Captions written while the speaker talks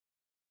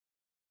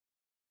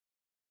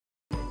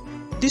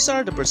These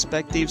are the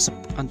perspectives of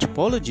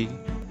anthropology,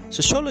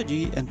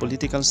 sociology, and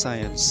political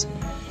science.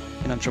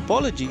 In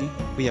anthropology,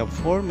 we have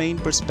four main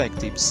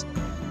perspectives: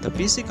 the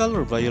physical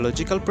or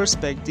biological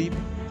perspective,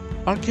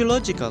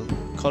 archaeological,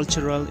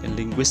 cultural, and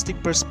linguistic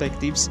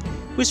perspectives,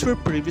 which were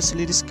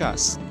previously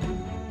discussed.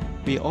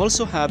 We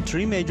also have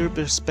three major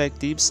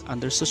perspectives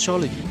under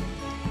sociology.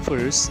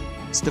 First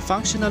is the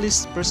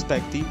functionalist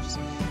perspective,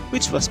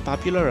 which was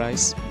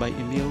popularized by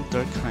Emil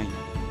Durkheim.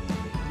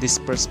 This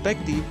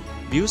perspective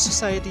views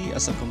society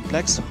as a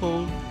complex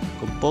whole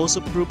composed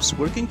of groups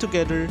working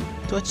together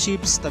to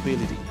achieve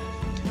stability.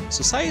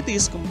 Society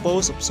is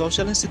composed of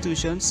social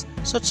institutions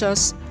such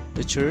as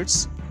the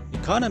church,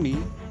 economy,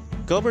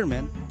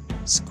 government,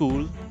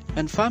 school,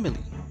 and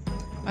family.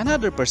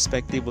 Another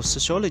perspective of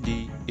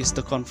sociology is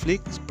the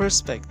conflict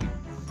perspective.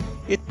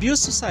 It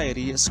views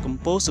society as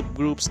composed of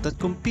groups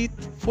that compete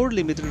for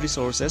limited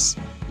resources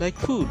like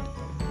food,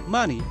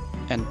 money,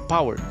 and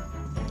power.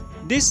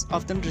 This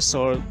often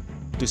results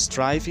to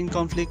strife and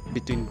conflict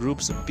between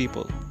groups of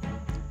people.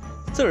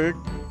 Third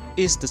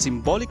is the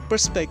symbolic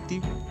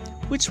perspective,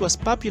 which was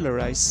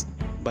popularized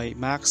by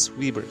Max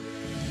Weber.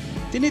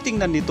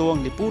 Tinitingnan nito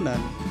ang lipunan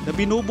na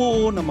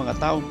binubuo ng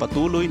mga taong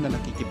patuloy na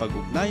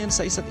nakikipag-ugnayan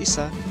sa isa't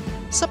isa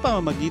sa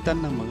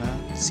pamamagitan ng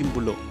mga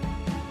simbolo.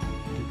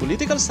 In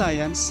political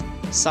science,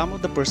 some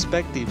of the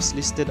perspectives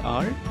listed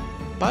are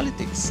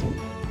politics,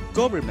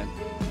 government,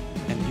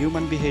 and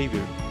human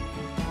behavior.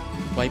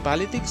 Why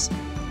politics?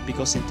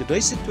 Because in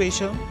today's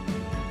situation,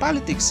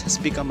 politics has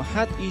become a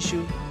hot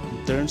issue in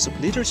terms of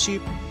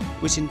leadership,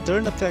 which in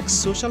turn affects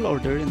social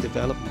order and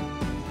development.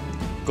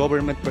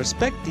 Government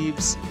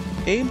perspectives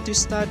aim to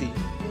study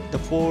the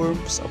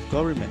forms of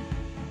government,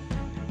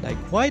 like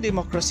why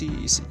democracy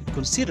is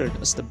considered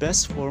as the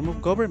best form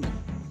of government.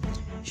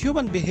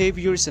 Human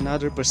behavior is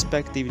another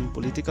perspective in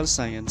political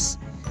science.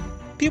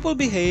 People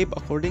behave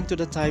according to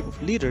the type of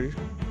leader,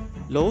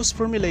 laws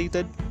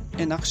formulated,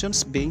 and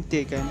actions being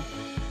taken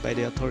by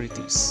the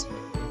authorities.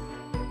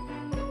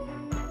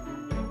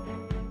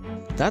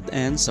 That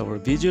ends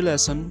our video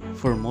lesson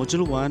for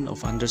Module 1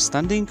 of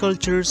Understanding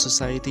Culture,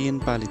 Society,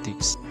 and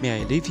Politics.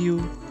 May I leave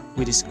you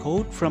with this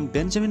quote from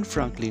Benjamin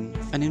Franklin: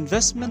 "An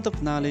investment of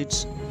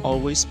knowledge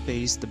always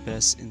pays the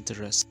best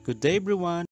interest." Good day, everyone.